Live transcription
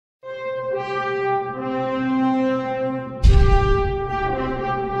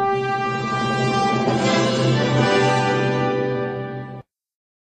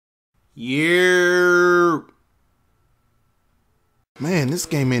this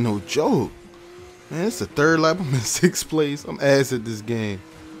game ain't no joke. Man, it's the third lap. I'm in 6th place. I'm ass at this game.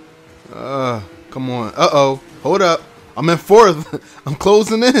 Come on. Hold up. I'm in 4th. I'm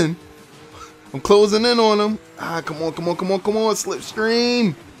closing in. I'm closing in on him. Come on.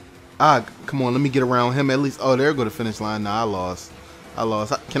 Slipstream. Come on. Let me get around him at least. Oh, there go the finish line. Nah, I lost.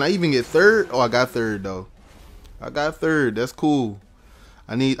 Can I even get 3rd? Oh, I got 3rd though. I got 3rd. That's cool.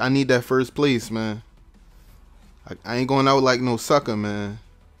 I need that 1st place, man. I ain't going out like no sucker, man.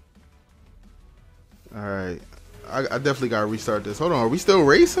 All right. I definitely gotta restart this. Hold on. Are we still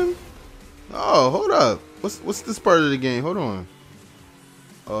racing? Oh, hold up. What's this part of the game? Hold on.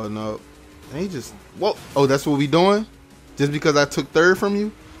 Oh no. They just whoa. Oh, that's what we doing? Just because I took 3rd from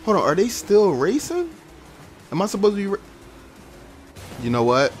you? Hold on. Are they still racing? Am I supposed to be? You know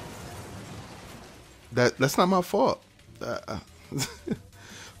what? That's not my fault.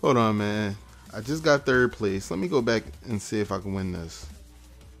 Hold on, man. I just got 3rd place. Let me go back and see if I can win this.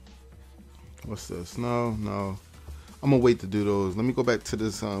 What's this? No. I'm gonna wait to do those. Let me go back to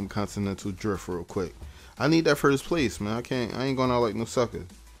this Continental drift real quick. I need that 1st place, man. I ain't going out like no sucker.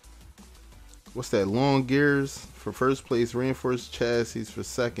 What's that? Long gears for 1st place, reinforced chassis for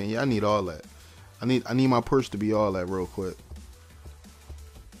 2nd. Yeah, I need all that. I need my Porsche to be all that real quick.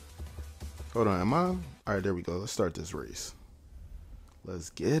 Hold on, am I? All right, there we go. Let's start this race. Let's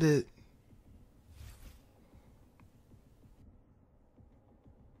get it.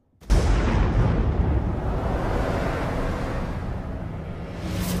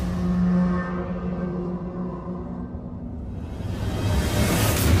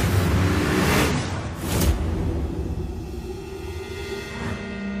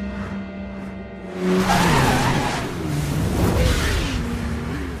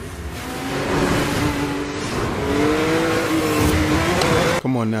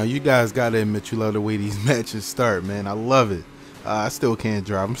 Come on now, you guys gotta admit you love the way these matches start, man. I love it. I still can't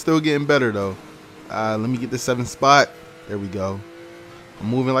drive. I'm still getting better though. Let me get the 7th spot. There we go. I'm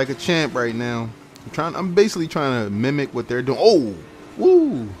moving like a champ right now. I'm basically trying to mimic what they're doing. Oh,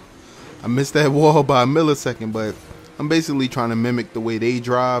 woo! I missed that wall by a millisecond, but I'm basically trying to mimic the way they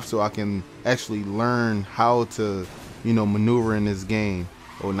drive so I can actually learn how to, you know, maneuver in this game.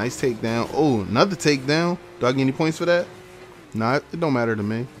 Oh, nice takedown. Oh, another takedown. Do I get any points for that? Nah, it don't matter to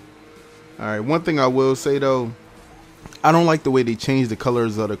me. Alright, one thing I will say though, I don't like the way they change the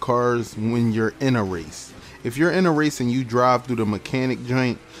colors of the cars when you're in a race. If you're in a race and you drive through the mechanic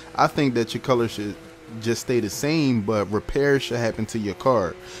joint, I think that your color should just stay the same, but repairs should happen to your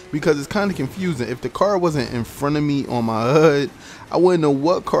car, because it's kind of confusing. If the car wasn't in front of me on my HUD, I wouldn't know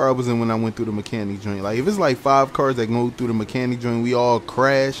what car I was in when I went through the mechanic joint. Like if it's like 5 cars that go through the mechanic joint, we all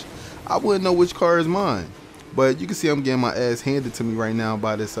crash, I wouldn't know which car is mine. But you can see I'm getting my ass handed to me right now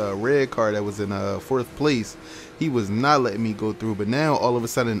by this red car that was in 4th place. He was not letting me go through, but now all of a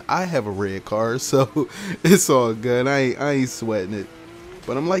sudden I have a red car, so it's all good. I ain't sweating it.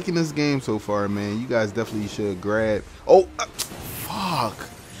 But I'm liking this game so far, man. You guys definitely should grab. Oh, fuck.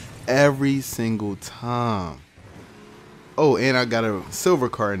 Every single time. Oh, and I got a silver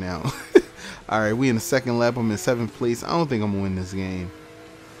car now. Alright, we in the 2nd lap. I'm in 7th place. I don't think I'm gonna win this game.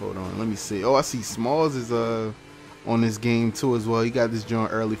 Hold on, let me see. Oh, I see Smalls is on this game too as well. He got this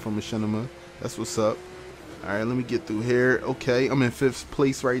joint early from Machinima. That's what's up. Alright, let me get through here. Okay, I'm in 5th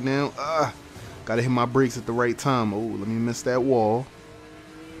place right now. Gotta hit my brakes at the right time. Oh, let me miss that wall.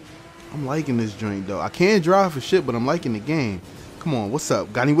 I'm liking this joint though. I can't drive for shit, but I'm liking the game. Come on, what's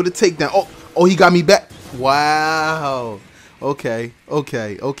up? Got him with a takedown. Oh, he got me back. Wow. Okay.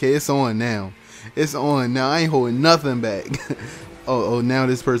 It's on now. It's on now. I ain't holding nothing back. Oh, now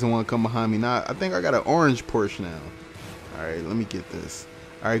this person want to come behind me. Now I think I got an orange Porsche now. All right, let me get this.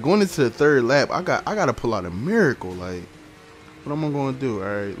 All right, going into the 3rd lap, I got to pull out a miracle. Like, what am I going to do? All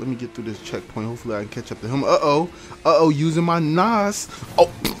right, let me get through this checkpoint. Hopefully I can catch up to him. Uh-oh, using my NOS.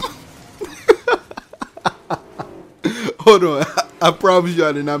 Oh. Hold on. I promise you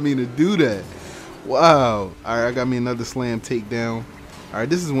I did not mean to do that. Wow. All right, I got me another slam takedown. All right,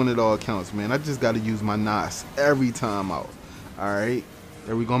 this is when it all counts, man. I just got to use my NOS every time out. All right,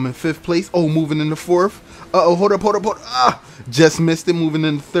 there we go. I'm in 5th place. Oh, moving into 4th. Uh-oh, hold up. Just missed it. Moving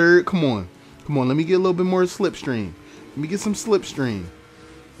into 3rd. Come on. Let me get a little bit more slipstream. Let me get some slipstream.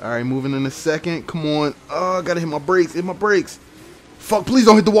 All right, moving into 2nd. Come on. Oh, I gotta hit my brakes. Fuck, please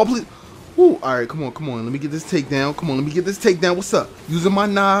don't hit the wall, please. Woo. All right, come on. Let me get this takedown. What's up? Using my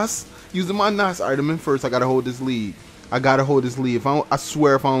NOS. All right, I'm in 1st. I gotta hold this lead. If I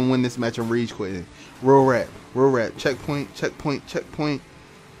swear if I don't win this match, I'm rage quitting. Roll rap. Checkpoint.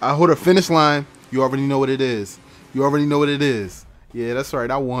 I hold a finish line. You already know what it is. Yeah, that's right.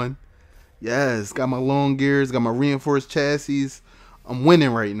 I won. Yes, got my long gears, got my reinforced chassis. I'm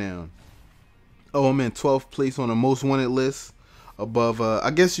winning right now. Oh, I'm in 12th place on the most wanted list. Above,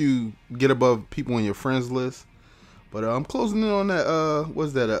 I guess you get above people on your friends list. But I'm closing in on that,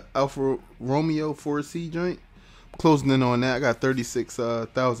 what's that, Alfa Romeo 4C joint? I'm closing in on that. I got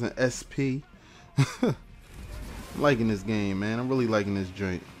 36,000 SP. I'm liking this game, man. I'm really liking this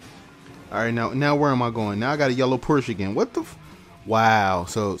joint. All right, now where am I going? Now I got a yellow Porsche again. What the? Wow.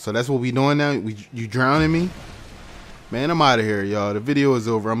 So that's what we doing now? You drowning me? Man, I'm out of here, y'all. The video is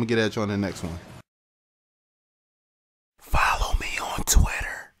over. I'm going to get at you on the next one.